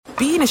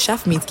being a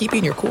chef means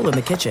keeping your cool in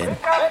the kitchen.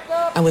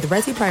 And with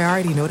Resi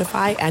Priority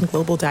Notify and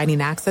Global Dining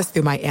Access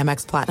through my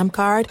Amex Platinum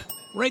card,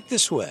 Right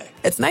this way.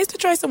 it's nice to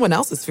try someone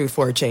else's food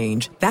for a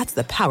change. That's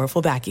the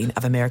powerful backing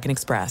of American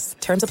Express.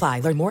 Terms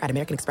apply. Learn more at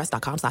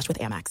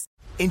americanexpress.com/withAmex.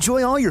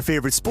 Enjoy all your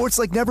favorite sports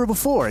like never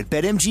before at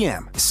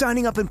BetMGM.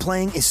 Signing up and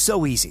playing is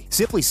so easy.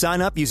 Simply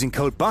sign up using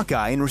code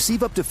Buckeye and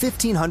receive up to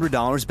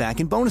 $1,500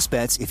 back in bonus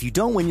bets if you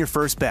don't win your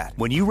first bet.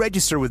 When you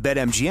register with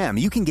BetMGM,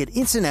 you can get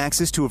instant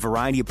access to a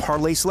variety of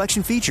parlay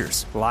selection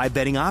features, live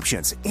betting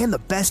options, and the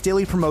best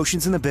daily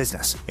promotions in the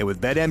business. And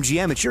with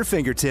BetMGM at your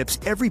fingertips,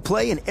 every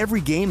play and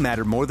every game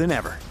matter more than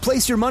ever.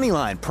 Place your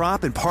moneyline,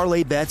 prop, and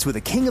parlay bets with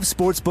the king of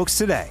sportsbooks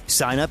today.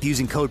 Sign up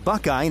using code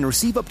Buckeye and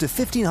receive up to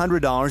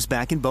 $1,500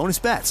 back in bonus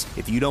bets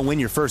if you don't win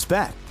your first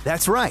bet.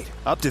 That's right,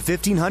 up to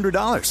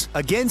 $1,500.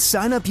 Again,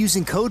 sign up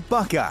using code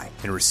Buckeye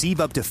and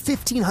receive up to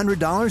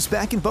 $1,500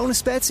 back in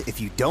bonus bets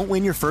if you don't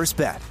win your first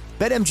bet.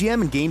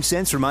 BetMGM and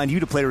GameSense remind you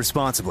to play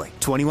responsibly.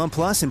 21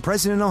 plus and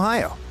present in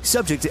Ohio.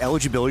 Subject to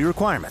eligibility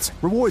requirements.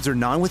 Rewards are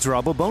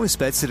non-withdrawable bonus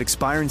bets that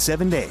expire in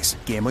 7 days.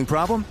 Gambling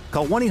problem?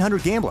 Call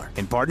 1-800-GAMBLER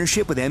in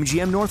partnership with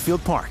MGM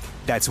Northfield Park.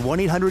 That's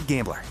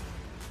 1-800-GAMBLER.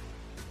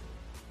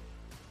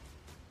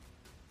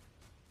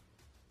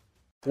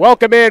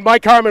 Welcome in.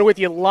 Mike Harmon with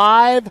you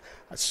live.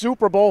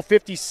 Super Bowl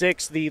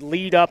 56, the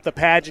lead up, the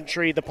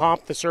pageantry, the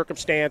pomp, the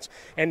circumstance,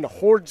 and the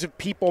hordes of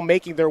people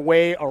making their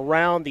way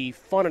around the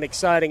fun and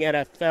exciting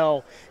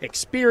NFL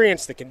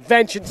experience, the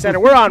convention center.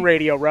 We're on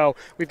Radio Row.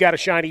 We've got a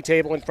shiny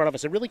table in front of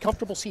us and really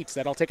comfortable seats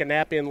that I'll take a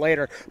nap in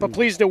later. But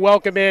pleased to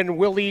welcome in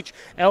Will Leitch,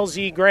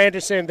 LZ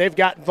Granderson. They've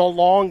got The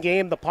Long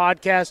Game, the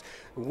podcast.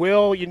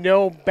 Will,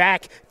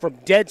 back from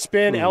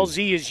Deadspin.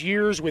 LZ is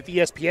years with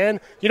ESPN.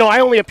 I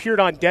only appeared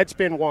on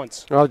Deadspin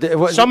once.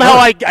 Somehow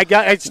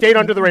I stayed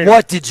under the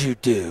radar. What did you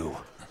do?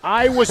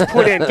 I was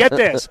put in, get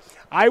this,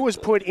 I was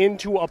put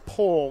into a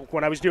poll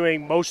when I was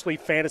doing mostly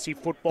fantasy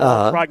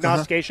football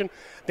prognostication.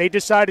 They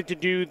decided to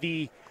do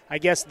the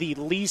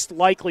least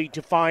likely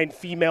to find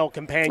female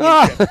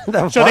companionship.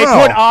 So they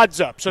put odds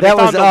up. So they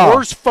found the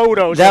worst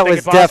photos that they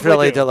could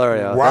possibly do.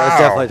 Delirious. Wow. That was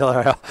definitely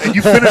Delirious. And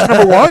you finished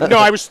number one? No,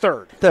 I was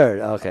third.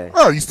 Third, okay.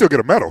 Oh, you still get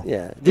a medal.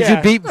 Yeah. Did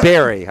you beat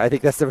Barry? I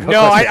think that's the real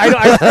No, question.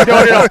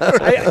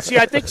 No.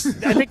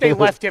 I think they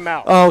left him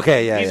out. Oh,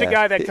 okay, yeah. He's a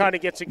guy that kind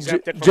of gets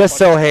exempted. From just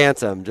so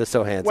handsome.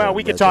 Well,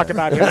 we could talk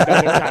about him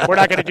another time. We're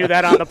not going to do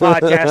that on the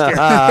podcast here.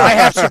 I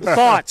have some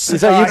thoughts.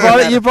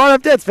 So you brought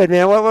up Deadspin,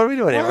 man. What are we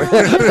doing here?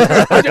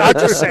 I'm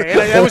just saying.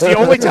 That was the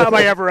only time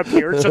I ever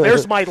appeared. So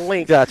there's my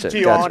link to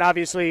you all. And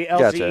obviously,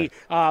 LZ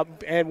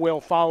and Will,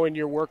 following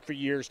your work for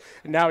years.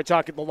 And now we're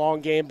talking The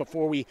Long Game.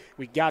 Before we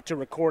got to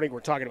recording,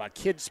 we're talking about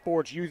kids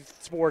sports, youth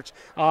sports,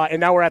 and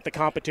now we're at the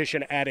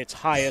competition at its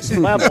highest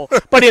level.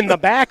 But in the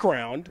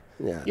background,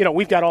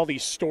 we've got all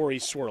these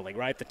stories swirling,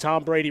 right? The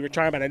Tom Brady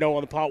retirement. I know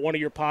on one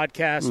of your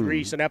podcasts,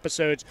 recent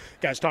episodes,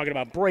 guys talking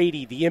about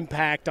Brady, the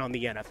impact on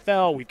the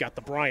NFL. We've got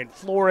the Brian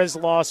Flores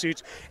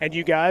lawsuits, and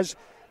you guys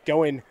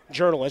going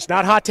journalist,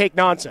 not hot take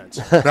nonsense,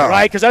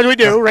 right? Because as we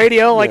do,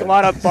 radio, a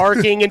lot of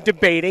barking and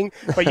debating,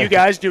 but you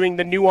guys doing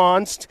the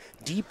nuanced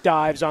deep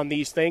dives on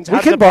these things. We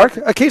can bark.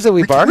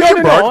 Occasionally we bark. We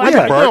can bark.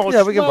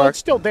 Yeah, we can bark. It's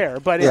still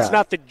there, but it's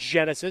not the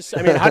genesis.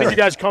 I mean, how did you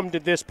guys come to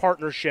this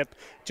partnership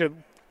to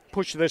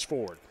push this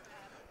forward?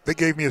 They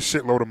gave me a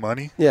shitload of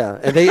money. Yeah,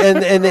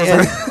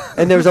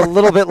 and there was a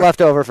little bit left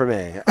over for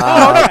me.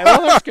 All right,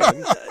 well, that's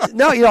good.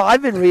 No,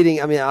 I've been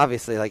reading. I mean,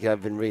 obviously,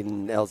 I've been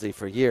reading LZ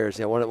for years.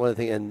 One of the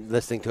things, and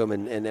listening to him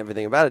and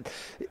everything about it.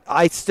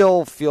 I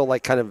still feel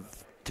like to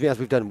be honest,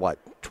 we've done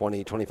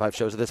 20, 25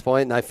 shows at this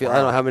point, and I don't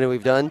know how many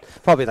we've done.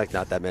 Probably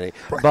not that many,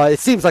 but it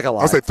seems like a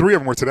lot. I'll say 3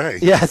 of them were today.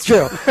 Yeah, it's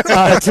true.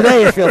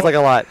 Today it feels like a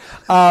lot.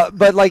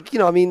 But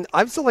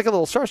I'm still a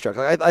little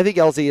starstruck. I think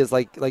LZ is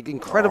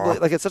incredibly,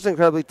 it's such an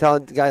incredibly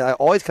talented guy. I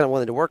always kind of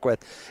wanted to work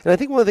with, and I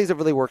think one of the things that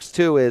really works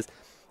too is,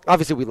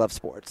 obviously we love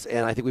sports,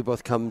 and I think we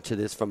both come to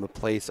this from a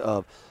place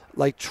of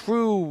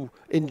true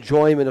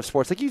enjoyment of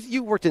sports.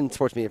 You worked in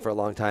sports media for a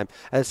long time.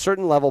 At a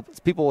certain level,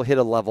 people will hit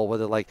a level where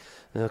they're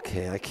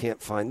okay, I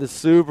can't find the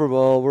Super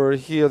Bowl. We're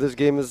here. This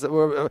game is.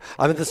 I'm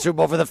in the Super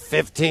Bowl for the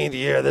 15th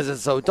year. This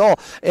is so dull.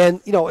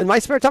 And in my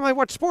spare time, I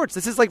watch sports.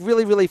 This is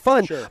really, really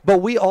fun. Sure.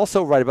 But we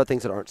also write about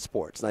things that aren't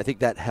sports, and I think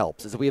that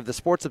helps. Is we have the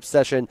sports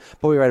obsession,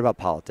 but we write about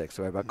politics,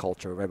 we write about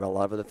culture, we write about a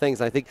lot of other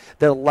things. And I think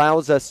that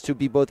allows us to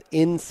be both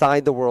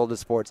inside the world of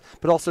sports,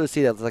 but also to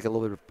see that have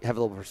a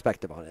little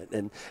perspective on it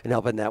and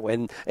help in that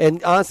way.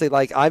 And honestly,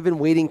 I've been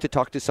waiting to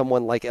talk to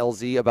someone like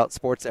LZ about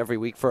sports every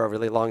week for a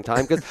really long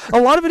time, because a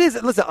lot of it is.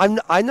 Listen,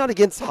 I'm not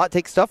against hot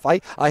take stuff. I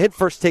had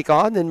First Take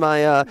on in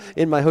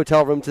my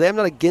hotel room today. I'm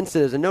not against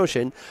it as a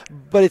notion,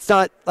 but it's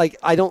not I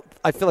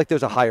feel like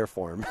there's a higher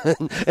form,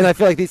 and I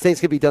feel like these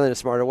things could be done in a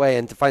smarter way.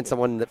 And to find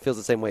someone that feels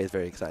the same way is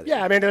very exciting.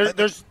 Yeah, I mean,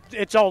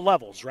 it's all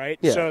levels, right?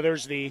 Yeah. So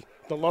there's the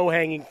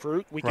low-hanging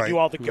fruit. We can do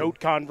all the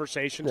GOAT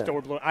conversations.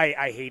 Yeah.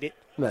 I hate it.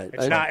 Right.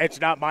 It's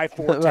not my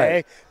forte,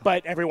 right.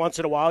 But every once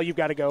in a while you've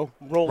got to go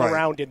roll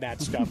around in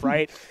that stuff,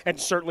 right? And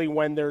certainly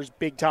when there's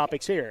big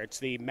topics here, it's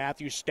the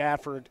Matthew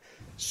Stafford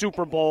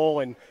Super Bowl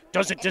and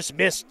doesn't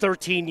dismiss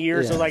 13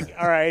 years. Yeah. Like,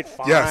 all right,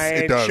 fine.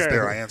 Yes, it does. Sure.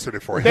 There, I answered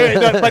it for you.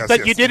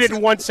 But you did it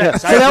in one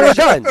sentence. So now we're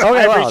done.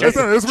 Okay, wow. Joe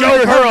Burrow,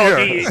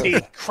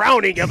 the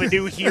crowning of a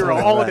new hero.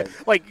 All of it.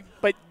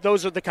 But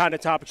those are the kind of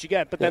topics you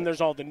get. But then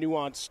there's all the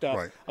nuanced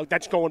stuff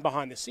that's going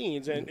behind the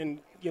scenes. And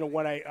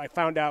when I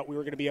found out we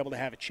were going to be able to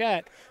have a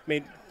chat, I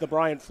mean, the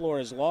Brian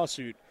Flores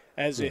lawsuit,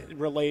 as it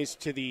relates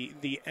to the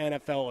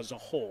NFL as a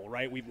whole,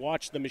 right? We've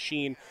watched the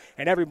machine,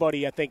 and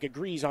everybody, I think,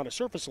 agrees on a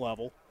surface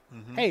level,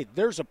 hey,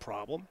 there's a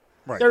problem.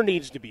 Right. There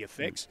needs to be a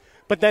fix.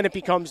 But then it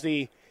becomes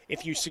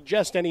if you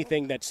suggest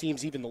anything that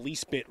seems even the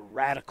least bit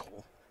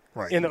radical,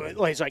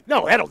 it's like,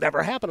 no, that'll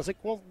never happen. It's like,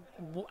 well,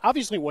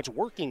 obviously what's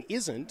working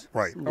isn't,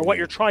 or what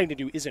you're trying to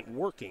do isn't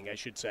working, I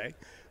should say.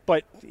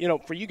 But,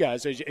 for you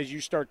guys, as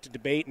you start to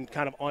debate and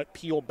kind of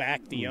peel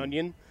back the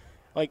onion,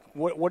 like,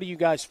 what are you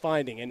guys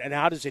finding, and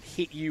how does it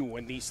hit you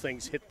when these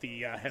things hit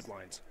the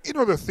headlines?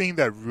 The thing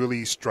that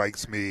really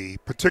strikes me,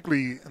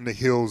 particularly in the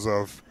heels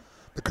of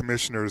the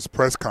commissioner's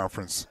press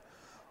conference,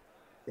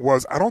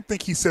 was I don't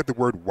think he said the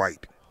word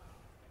white.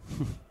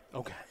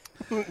 Okay.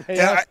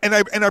 And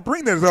I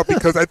bring that up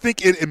because I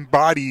think it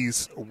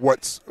embodies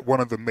what's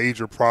one of the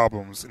major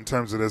problems in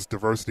terms of this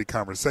diversity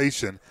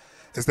conversation,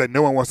 is that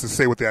no one wants to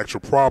say what the actual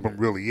problem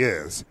really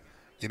is.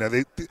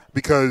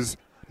 Because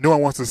no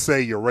one wants to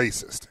say you're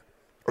racist,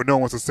 or no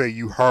one wants to say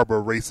you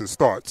harbor racist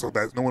thoughts, so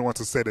that no one wants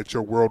to say that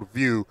your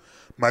worldview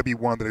might be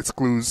one that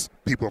excludes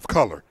people of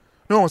color.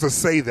 No one wants to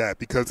say that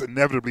because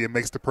inevitably it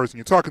makes the person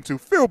you're talking to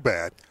feel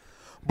bad.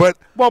 But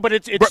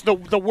it's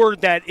the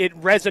word that it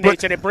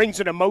resonates and it brings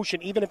an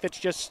emotion, even if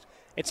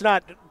it's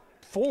not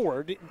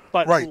forward,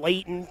 but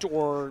latent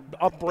or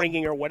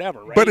upbringing or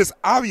whatever. Right? But it's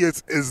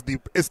obvious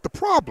it's the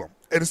problem,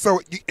 and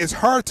so it's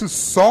hard to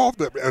solve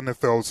the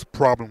NFL's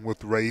problem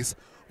with race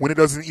when it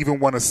doesn't even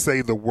want to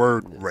say the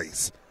word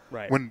race.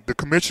 Right. When the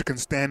commissioner can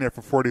stand there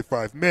for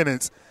 45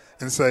 minutes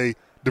and say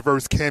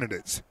diverse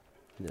candidates.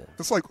 Yeah.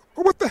 It's like,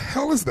 well, what the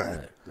hell is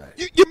that?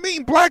 Right. You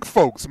mean black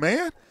folks,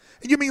 man.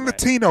 You mean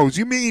Latinos.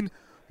 You mean,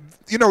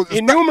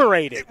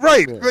 enumerate it.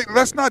 Right. Yeah. Like,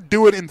 let's not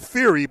do it in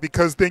theory,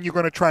 because then you're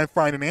going to try and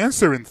find an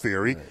answer in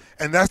theory. Right.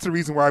 And that's the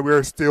reason why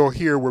we're still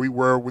here where we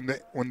were when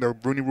the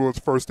Rooney Rule was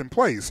first in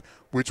place,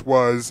 which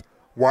was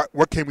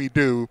what can we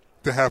do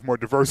to have more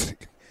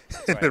diversity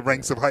in the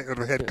ranks of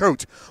the head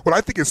coach. Well, I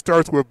think it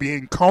starts with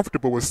being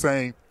comfortable with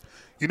saying,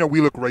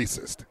 we look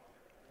racist.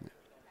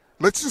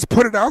 Let's just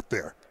put it out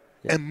there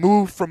and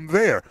move from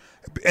there.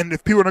 And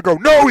if people are going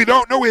to go, no, we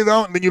don't,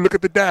 and then you look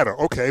at the data.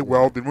 Okay,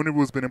 well, the Rooney Rule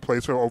has been in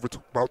place for over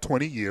about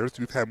 20 years.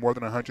 We've had more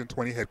than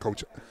 120 head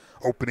coach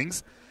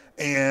openings.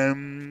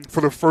 And for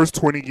the first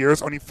 20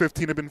 years, only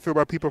 15 have been filled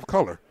by people of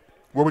color.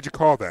 What would you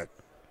call that?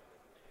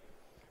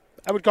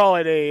 I would call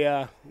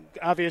it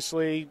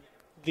obviously –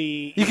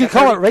 you can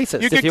call it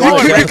racist if you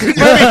want. You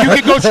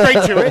could go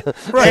straight to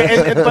it,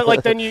 right?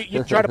 But then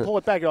you try to pull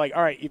it back. You're like,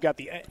 all right, you've got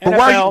the NFL.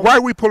 But why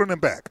are we pulling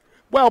it back?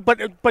 Well,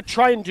 but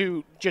trying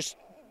to just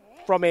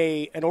from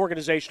an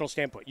organizational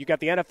standpoint, you got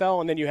the NFL,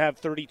 and then you have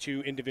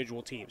 32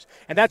 individual teams,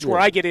 and that's where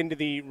I get into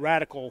the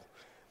radical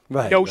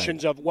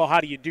notions of, well, how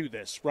do you do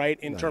this, right?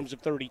 In terms of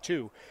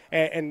 32,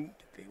 and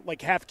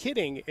like half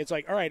kidding, it's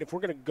like, all right, if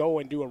we're going to go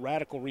and do a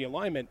radical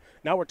realignment,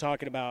 now we're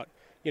talking about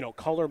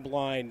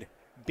colorblind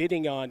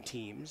bidding on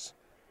teams.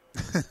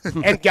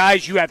 And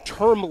guys, you have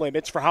term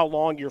limits for how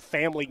long your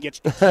family gets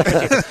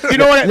to. You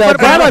know what? I'm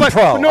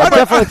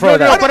definitely pro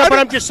that. But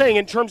I'm just saying,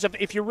 in terms of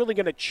if you're really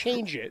going to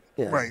change it,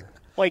 right?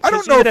 Like, I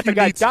don't know if a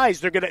guy dies,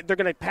 they're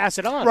gonna pass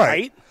it on,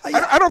 right?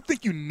 I don't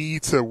think you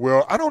need to.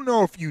 Will, I don't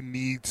know if you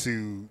need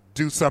to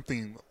do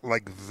something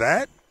like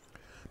that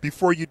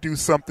before you do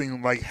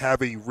something like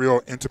have a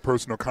real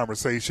interpersonal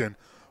conversation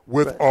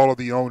with all of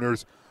the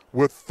owners,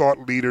 with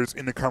thought leaders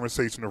in the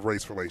conversation of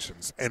race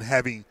relations, and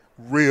having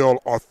real,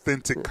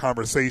 authentic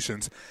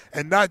conversations,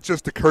 and not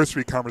just the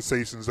cursory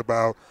conversations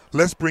about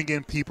let's bring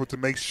in people to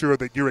make sure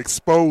that you're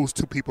exposed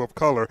to people of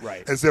color,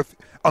 as if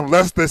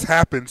unless this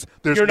happens,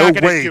 there's you're no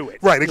not way. Do it.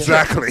 Right,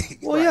 exactly.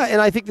 Well, yeah, and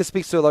I think this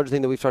speaks to a larger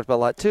thing that we've talked about a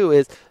lot too,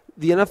 is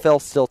the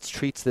NFL still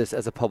treats this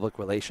as a public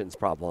relations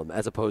problem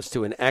as opposed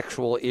to an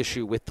actual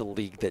issue with the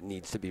league that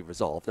needs to be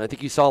resolved. And I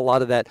think you saw a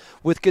lot of that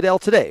with Goodell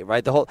today,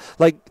 right?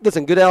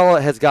 Listen, Goodell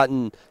has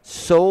gotten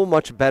so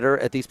much better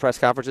at these press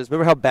conferences.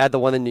 Remember how bad the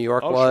one in New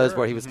York was,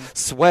 where he was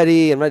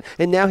sweaty and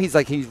now he's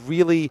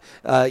really,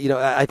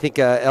 I think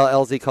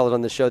LZ called it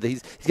on the show that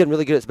he's getting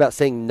really good. It's about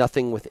saying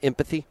nothing with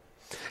empathy.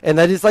 And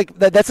that is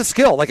that's a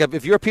skill. Like,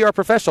 if you're a PR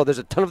professional, there's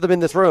a ton of them in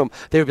this room.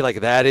 They would be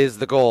like, that is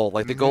the goal.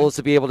 Like, the goal is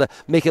to be able to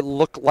make it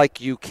look like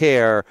you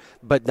care,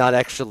 but not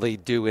actually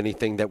do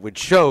anything that would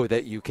show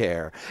that you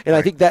care. And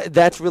I think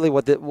that's really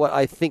what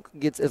I think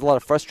is a lot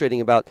of frustrating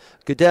about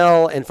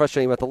Goodell and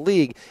frustrating about the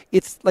league.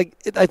 It's like,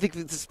 I think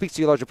this speaks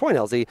to your larger point,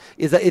 LZ,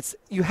 is that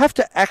you have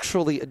to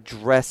actually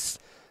address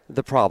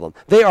the problem.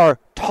 They are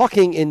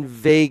talking in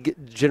vague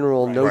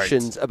general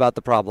notions about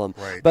the problem.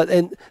 Right. But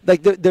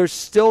there's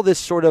still this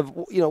sort of,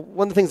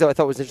 one of the things that I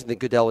thought was interesting that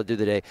Goodell would do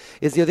today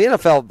is, the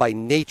NFL by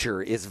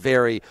nature is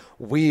very,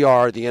 we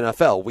are the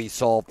NFL. We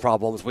solve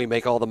problems. We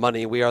make all the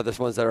money. We are the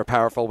ones that are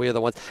powerful. We are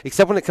the ones.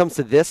 Except when it comes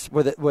to this,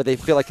 where they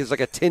feel like it's like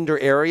a tender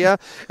area,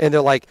 and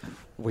they're like,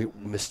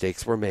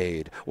 mistakes were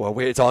made. Well,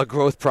 it's all a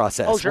growth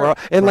process. Oh, sure.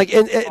 And they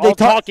talk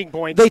talking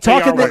points. They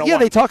talk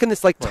they talk in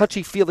this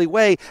touchy-feely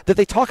way that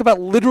they talk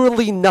about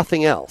literally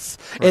nothing else,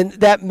 and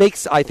that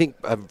makes, I think,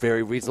 a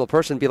very reasonable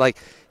person be like,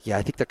 yeah,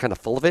 I think they're kind of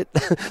full of it.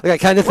 I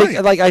kind of think,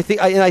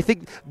 I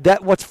think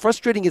that what's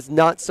frustrating is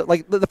not so,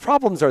 the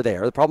problems are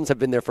there. The problems have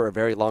been there for a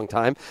very long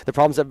time. The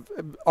problems have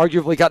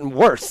arguably gotten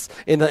worse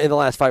in the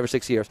last 5 or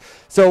 6 years.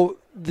 So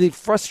the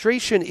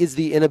frustration is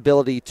the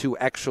inability to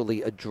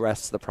actually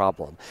address the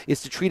problem,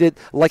 is to treat it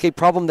like a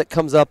problem that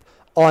comes up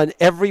on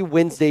every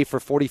Wednesday for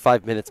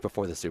 45 minutes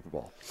before the Super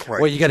Bowl,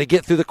 where you got to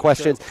get through the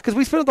questions. Because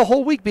we spent the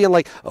whole week being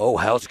like, oh,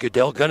 how's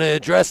Goodell going to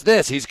address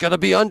this? He's going to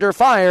be under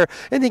fire.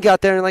 And he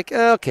got there and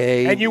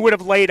okay. And you would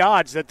have laid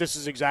odds that this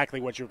is exactly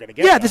what you were going to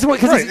get. Yeah, this is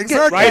what,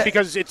 exactly. Right?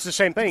 Because it's the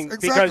same thing.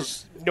 Exactly.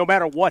 Because no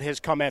matter what has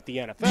come at the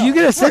NFL. You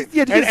get a sense,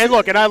 and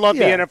look, and I love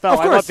the NFL.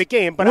 I love the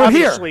game. But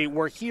obviously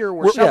we're here.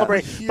 We're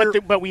celebrating.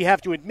 But we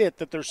have to admit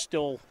that there's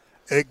still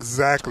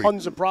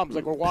tons of problems.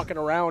 Like, we're walking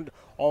around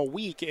all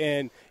week,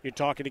 and you're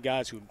talking to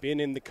guys who've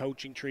been in the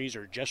coaching trees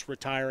or just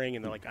retiring,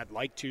 and they're like, I'd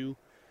like to,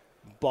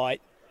 but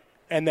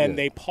 – and then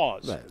they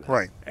pause.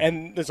 Right.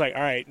 And it's like,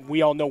 all right,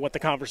 we all know what the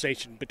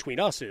conversation between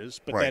us is,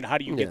 but then how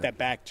do you get that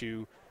back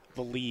to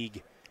the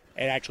league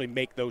and actually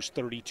make those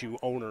 32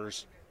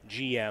 owners,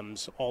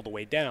 GMs, all the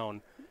way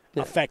down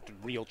affect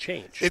real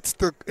change? It's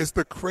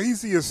the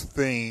craziest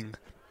thing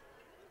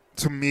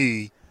to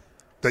me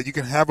that you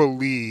can have a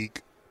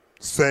league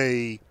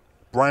say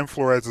Brian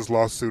Flores'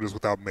 lawsuit is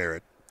without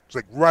merit. It's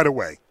like right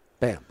away.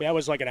 Bam. That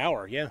was like an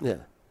hour, yeah.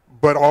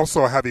 But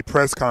also have a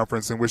press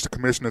conference in which the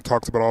commissioner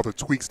talks about all the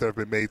tweaks that have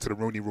been made to the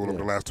Rooney Rule over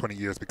the last 20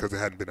 years because it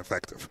hadn't been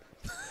effective.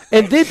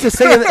 And then to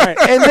say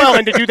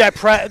and to do that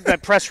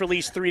press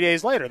release 3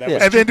 days later. That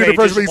was and then do the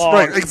press release,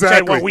 exactly.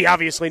 Saying, well, we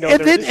obviously know.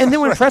 And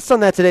then when pressed on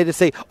that today to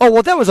say, oh,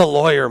 well, that was a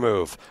lawyer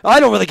move. I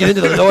don't really get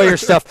into the lawyer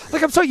stuff.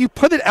 Like, I'm sorry, you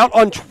put it out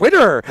on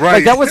Twitter. Right.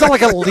 Like, that was not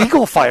like a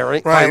legal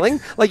filing.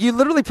 Like, you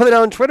literally put it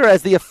out on Twitter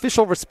as the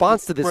official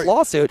response to this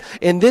lawsuit.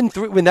 And then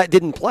when that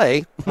didn't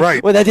play,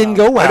 when that didn't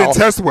go well, I didn't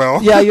test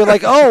well. Yeah, you're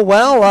like, oh,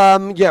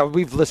 well,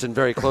 we've listened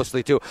very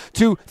closely to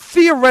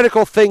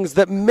theoretical things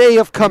that may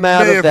have come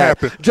out of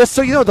that. Happened. Just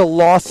so you know, the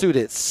lawsuit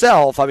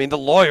itself, I mean, the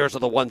lawyers are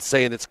the ones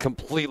saying it's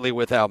completely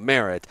without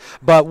merit.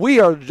 But we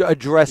are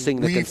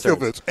addressing the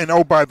concerns. And,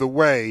 oh, by the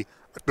way,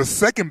 the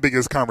second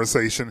biggest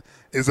conversation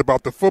is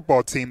about the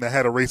football team that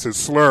had a racist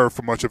slur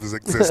for much of its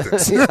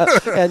existence.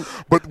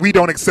 But we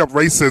don't accept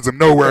racism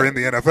nowhere in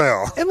the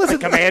NFL. And listen,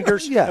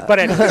 Commanders. But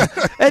anyway,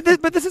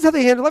 but this is how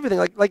they handle everything.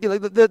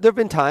 There have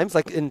been times,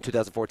 like in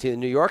 2014 in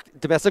New York,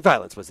 domestic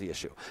violence was the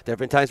issue. There have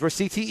been times where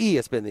CTE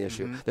has been the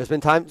issue. Mm-hmm. There's been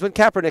times when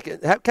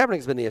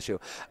Kaepernick's been the issue.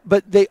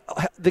 But they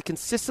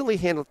consistently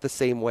handle it the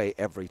same way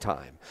every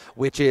time,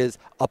 which is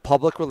a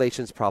public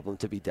relations problem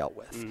to be dealt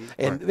with.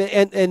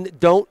 Mm-hmm. And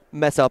don't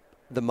mess up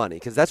the money,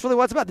 because that's really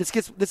what it's about. This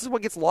is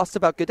what gets lost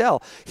about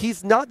Goodell.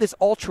 He's not this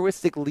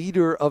altruistic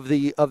leader of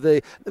the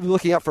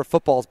looking out for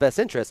football's best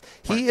interest.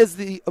 He is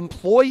the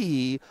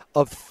employee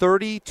of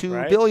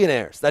 32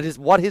 billionaires. That is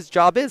what his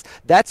job is.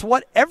 That's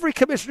what every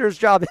commissioner's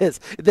job is.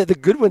 The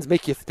good ones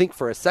make you think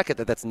for a second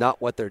that that's not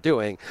what they're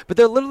doing, but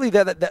they're literally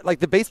that like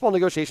the baseball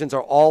negotiations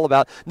are all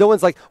about. No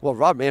one's like, well,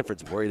 Rob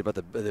Manfred's worried about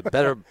the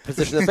better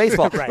position of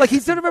baseball. Like,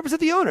 he's there to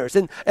represent the owners,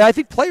 and I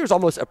think players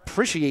almost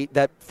appreciate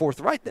that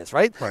forthright's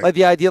right? Like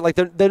the idea,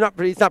 like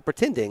he's not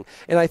pretending.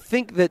 And I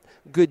think that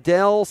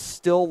Goodell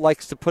still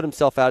likes to put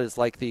himself out as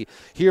like he's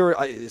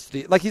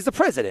the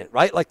president,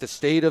 right? Like the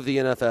state of the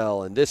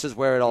NFL, and this is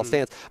where it all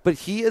stands. But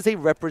he is a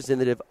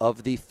representative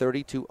of the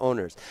 32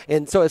 owners.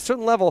 And so at a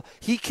certain level,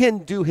 he can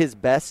do his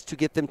best to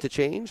get them to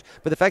change.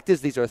 But the fact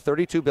is, these are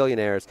 32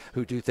 billionaires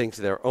who do things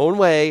their own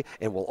way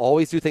and will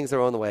always do things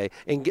their own way.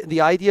 And the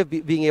idea of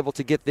being able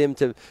to get them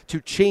to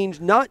change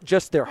not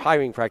just their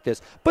hiring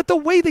practice, but the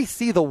way they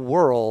see the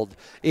world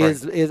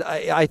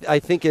I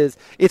think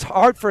it's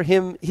hard for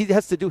him. He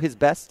has to do his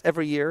best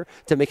every year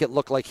to make it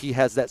look like he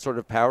has that sort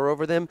of power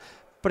over them,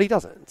 but he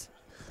doesn't.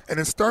 And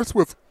it starts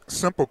with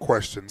simple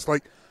questions.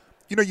 Like,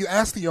 you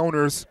ask the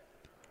owners,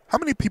 how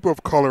many people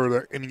of color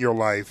are in your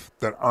life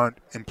that aren't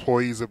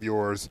employees of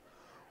yours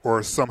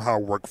or somehow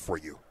work for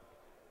you?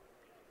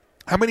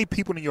 How many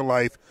people in your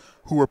life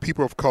who are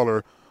people of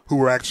color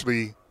who are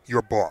actually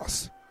your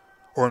boss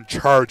or in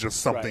charge of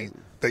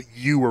something that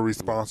you were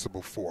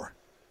responsible for?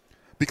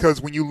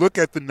 Because when you look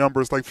at the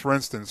numbers, like, for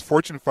instance,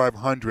 Fortune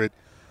 500,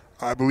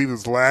 I believe it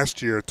was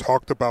last year,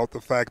 talked about the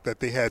fact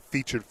that they had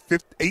featured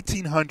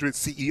 1,800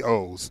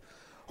 CEOs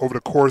over the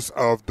course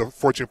of the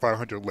Fortune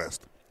 500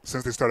 list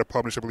since they started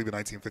publishing, I believe, in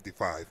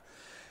 1955.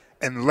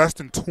 And less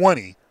than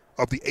 20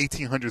 of the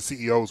 1,800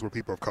 CEOs were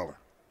people of color.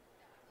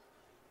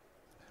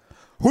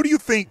 who do you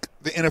think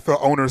the NFL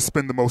owners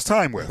spend the most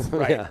time with?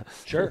 Right. Yeah.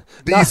 Sure.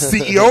 These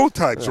CEO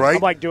types, right?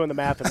 I'm like doing the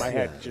math in my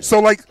head.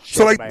 So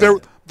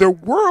their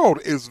world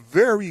is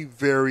very,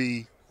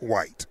 very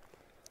white.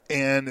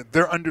 And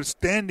their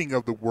understanding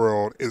of the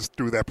world is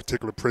through that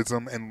particular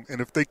prism. And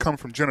if they come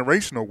from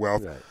generational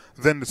wealth,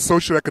 then the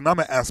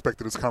socioeconomic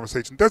aspect of this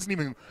conversation doesn't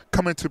even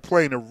come into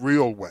play in a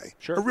real way,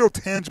 a real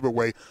tangible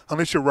way,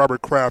 unless you're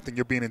Robert Kraft and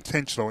you're being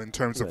intentional in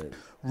terms of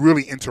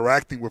really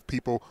interacting with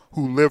people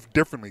who live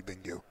differently than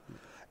you.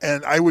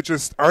 And I would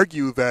just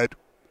argue that,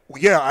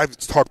 I've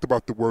talked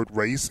about the word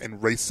race and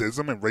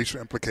racism and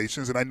racial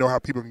implications, and I know how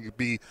people can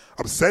be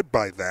upset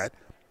by that.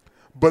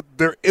 But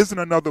there isn't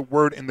another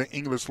word in the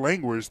English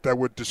language that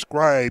would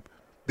describe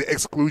the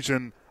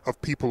exclusion of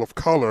people of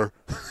color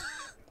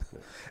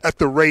at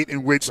the rate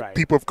in which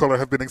people of color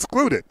have been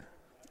excluded.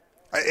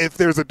 If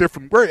there's a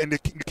different word, and you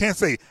can't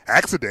say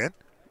accident,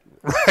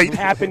 right?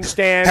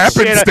 Happenstance.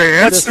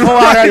 Let's pull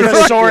out a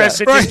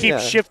thesaurus and just keep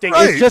shifting.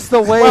 It's just the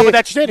way but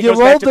that's it. You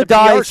rolled the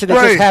dice and it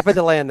just happened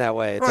to land that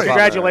way.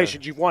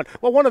 Congratulations, you've won.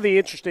 Well, one of the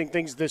interesting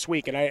things this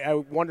week, and I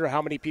wonder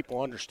how many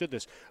people understood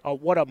this,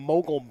 what a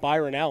mogul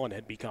Byron Allen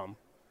had become.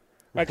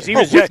 Right, because he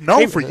was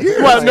known for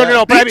years. Well,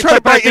 no. But he tried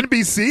to buy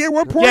NBC at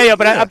one point. Yeah,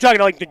 but I'm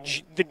talking like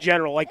the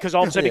general, like because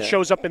all of a sudden it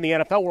shows up in the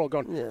NFL world.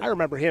 Going, I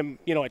remember him,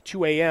 at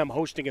 2 a.m.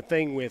 hosting a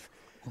thing with,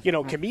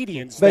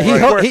 comedians. But he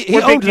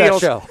owned that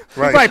show,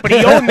 right? But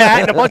he owned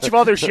that and a bunch of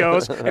other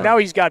shows, and now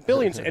he's got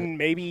billions, and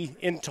maybe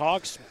in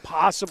talks,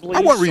 possibly. I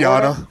want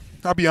Rihanna.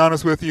 I'll be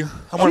honest with you.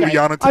 I want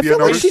Rihanna to be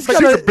another. She's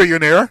a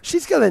billionaire.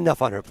 She's got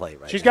enough on her plate,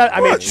 right? She's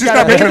got. She's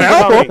not making an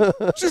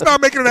album. She's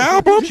not making an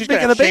album. She's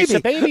making a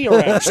baby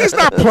around. She's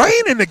not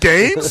playing in the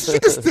games. She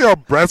can still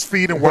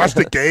breastfeed and watch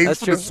the games. That's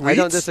for true. the sweets.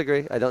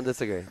 I don't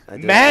disagree.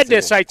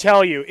 Madness, I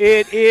tell you,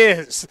 it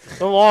is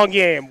the long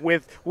game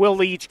with Will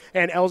Leitch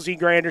and LZ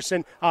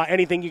Granderson.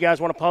 Anything you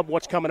guys want to pub?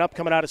 What's coming up?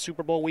 Coming out of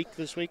Super Bowl week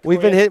this week?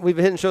 We've been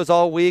hitting shows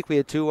all week. We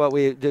had two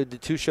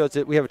shows.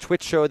 We have a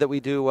Twitch show that we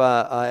do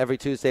every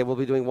Tuesday. We'll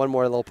be doing one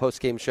more little post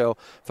game show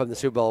from the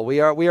Super Bowl. We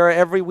are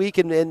every week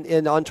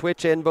in on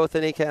Twitch and both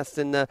in Acast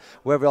and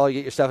wherever all you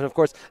get your stuff. And of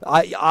course,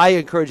 I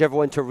encourage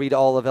everyone to read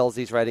all of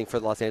LZ's writing for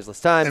the Los Angeles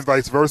Times and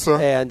vice versa.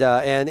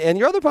 And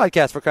your other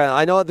podcast for crying out.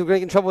 I know they're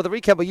getting in trouble with the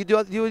recap, but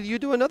you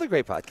do another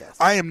great podcast.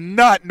 I am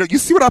not. No, you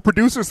see what our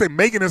producers say?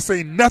 Megan is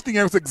saying nothing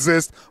else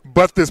exists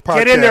but this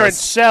podcast. Get in there and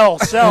sell.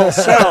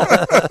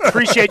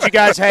 Appreciate you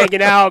guys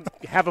hanging out.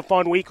 Have a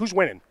fun week. Who's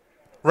winning?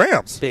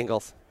 Rams.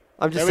 Bengals.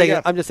 I'm just saying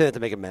it to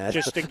make him mad.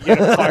 Just to get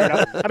him fired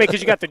up. I mean,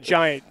 because you got the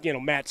giant,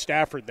 Matt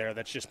Stafford there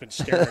that's just been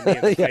staring me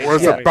in the face. Well,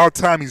 it's about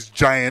time he's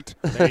giant.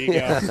 There you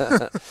go. All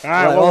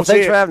right, well,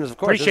 thanks for having us, of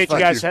course. Appreciate you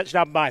guys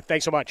stopping by.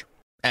 Thanks so much.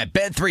 At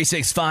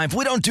Bet365,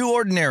 we don't do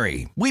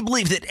ordinary. We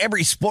believe that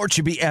every sport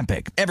should be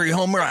epic. Every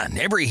home run,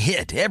 every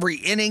hit, every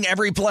inning,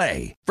 every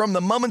play. From the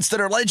moments that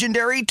are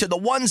legendary to the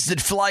ones that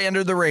fly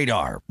under the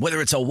radar.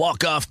 Whether it's a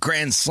walk-off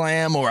grand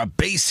slam or a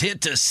base hit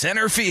to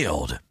center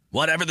field.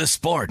 Whatever the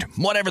sport,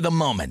 whatever the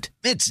moment,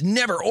 it's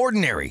never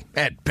ordinary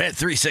at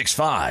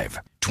Bet365.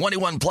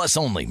 21 plus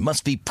only.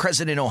 Must be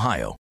present in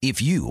Ohio.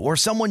 If you or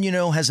someone you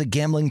know has a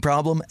gambling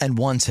problem and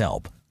wants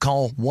help,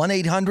 call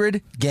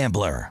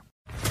 1-800-GAMBLER.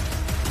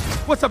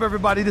 What's up,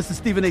 everybody? This is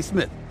Stephen A.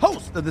 Smith,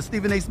 host of the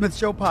Stephen A. Smith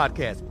Show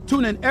podcast.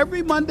 Tune in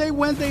every Monday,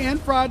 Wednesday, and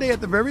Friday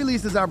at the very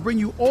least as I bring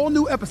you all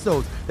new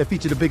episodes that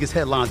feature the biggest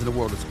headlines in the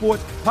world of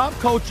sports, pop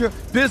culture,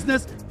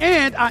 business,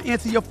 and I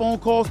answer your phone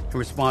calls and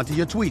respond to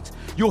your tweets.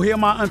 You'll hear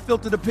my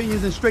unfiltered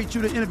opinions and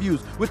straight-shooter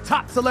interviews with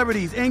top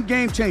celebrities and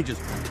game changers.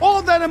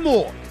 All that and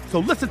more. So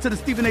listen to the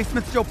Stephen A.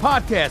 Smith Show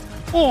podcast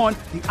on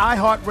the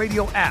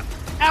iHeartRadio app,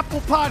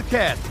 Apple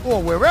Podcasts,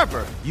 or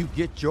wherever you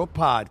get your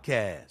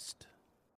podcasts.